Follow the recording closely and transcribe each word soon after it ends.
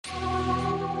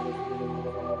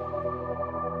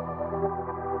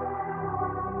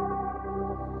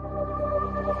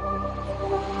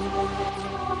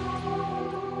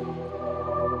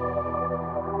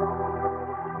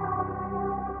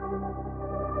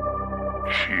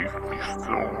Chief is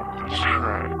still on the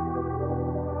track.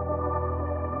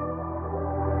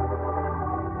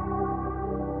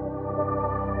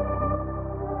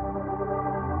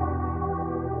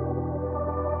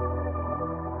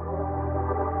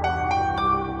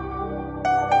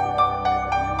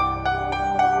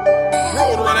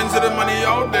 Road running to the money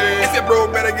all day. If you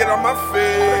broke, better get on my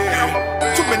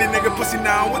face. Too many nigga pussy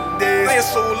nowadays. Lay a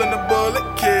soul in a bullet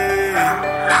case.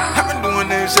 I've been doing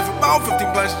this shit for about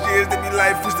 15 plus years. They be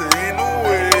lifeless, there ain't no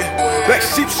way. Black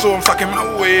sheep, so I'm fucking my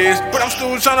ways. But I'm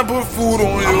still trying to put food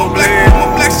on your plate. I'm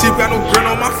a black sheep, got no grin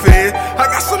on my face. I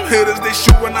got some hitters, they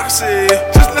shoot when I say.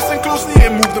 Just listen closely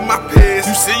and move to my pace.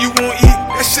 You say you won't eat,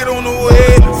 that shit on the way.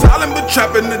 Silent but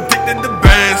trapping, addicted to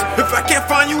bands. If I can't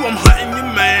find you, I'm hunting your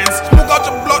mans. Smoke out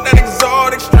your block, that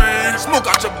exotic strand. Smoke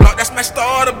out your block, that's my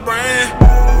starter brand.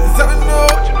 Cause I know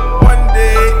one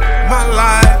day my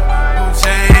life will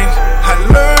change. I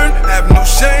learned, have no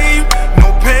shame,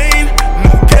 no pain,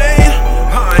 no gain.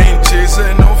 I ain't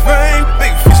chasing no fame.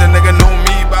 Big fish, a nigga know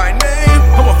me by name.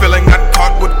 I'm a feeling got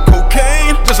caught with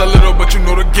cocaine. Just a little, but you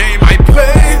know the game I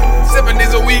play. 7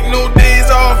 days a week, no days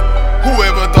off.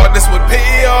 Whoever thought this would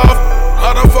pay off?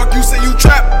 How the fuck you say you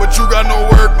trap, but you got no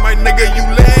work, my nigga, you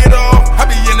laid off. I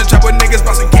be in the trap with niggas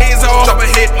busting K's off. Drop a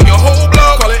hit on your whole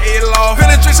block, call it A-Law.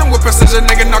 Penetration with precision,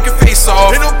 nigga, knock your face off.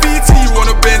 Ain't no PT, you on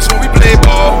the bench when we play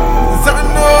ball. Cause I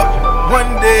know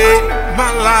one day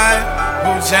my life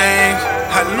will change.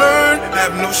 I learned,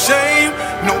 have no shame,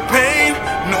 no pain,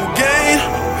 no gain.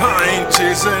 I ain't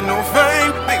chasing no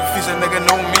fame. Big fish, a nigga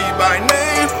know me by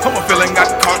name. I'm a feeling got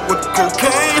caught with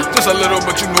cocaine. Just a little,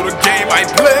 but you know the game I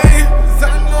play. Cause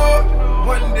I know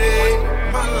one day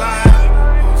my life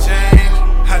will change.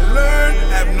 I learned,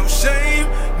 have no shame,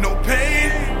 no pain,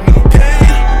 no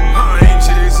gain. I ain't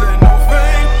chasing no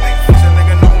fame. Big fish, a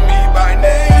nigga know me by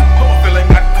name. I'm a feeling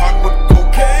got caught with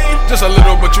cocaine. Just a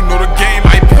little, but you know the game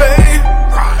I play.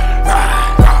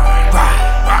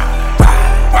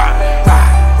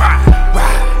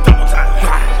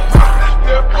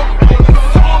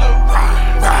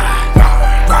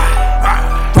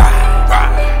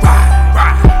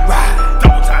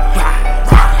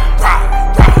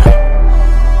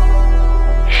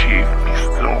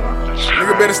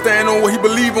 Better stand on what he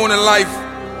believe on in life,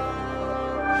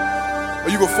 or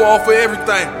you gon' fall for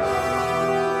everything.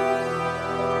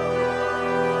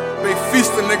 They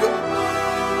feastin', nigga.